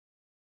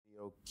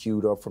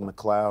Queued up from the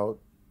cloud.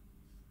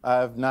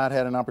 I've not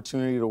had an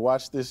opportunity to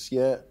watch this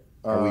yet.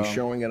 Are we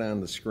showing it on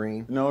the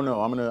screen? No.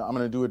 I'm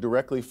gonna do it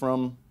directly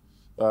from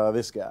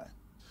this guy.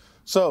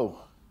 So,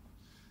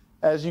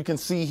 as you can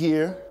see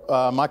here,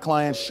 my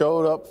client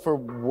showed up for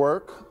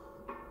work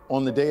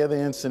on the day of the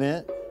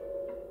incident,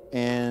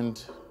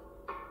 and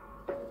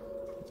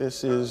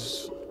this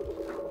is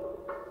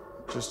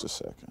just a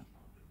second.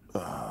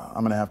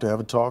 I'm gonna have to have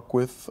a talk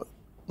with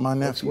my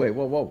nephew. Wait,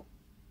 whoa.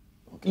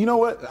 You know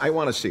what? I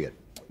want to see it.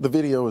 The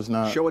video is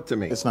not. Show it to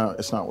me. It's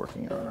not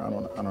working, Your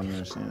Honor. I don't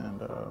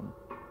understand.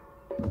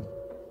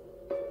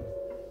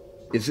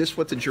 Is this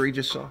what the jury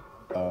just saw?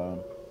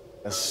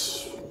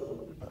 That's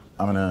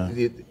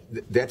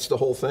the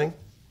whole thing?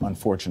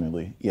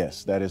 Unfortunately,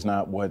 yes. That is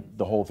not what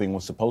the whole thing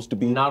was supposed to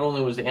be. Not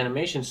only was the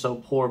animation so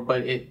poor,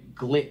 but it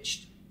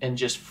glitched and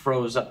just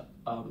froze up.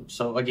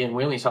 So again,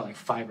 we only saw like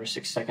 5 or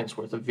 6 seconds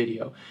worth of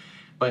video,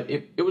 but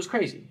it was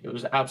crazy. It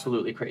was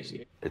absolutely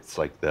crazy. It's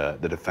like the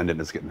defendant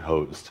is getting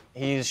hosed.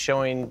 He's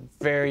showing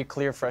very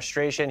clear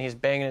frustration. He's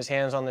banging his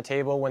hands on the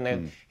table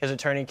when his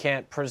attorney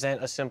can't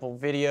present a simple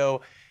video.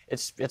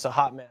 It's a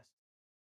hot mess.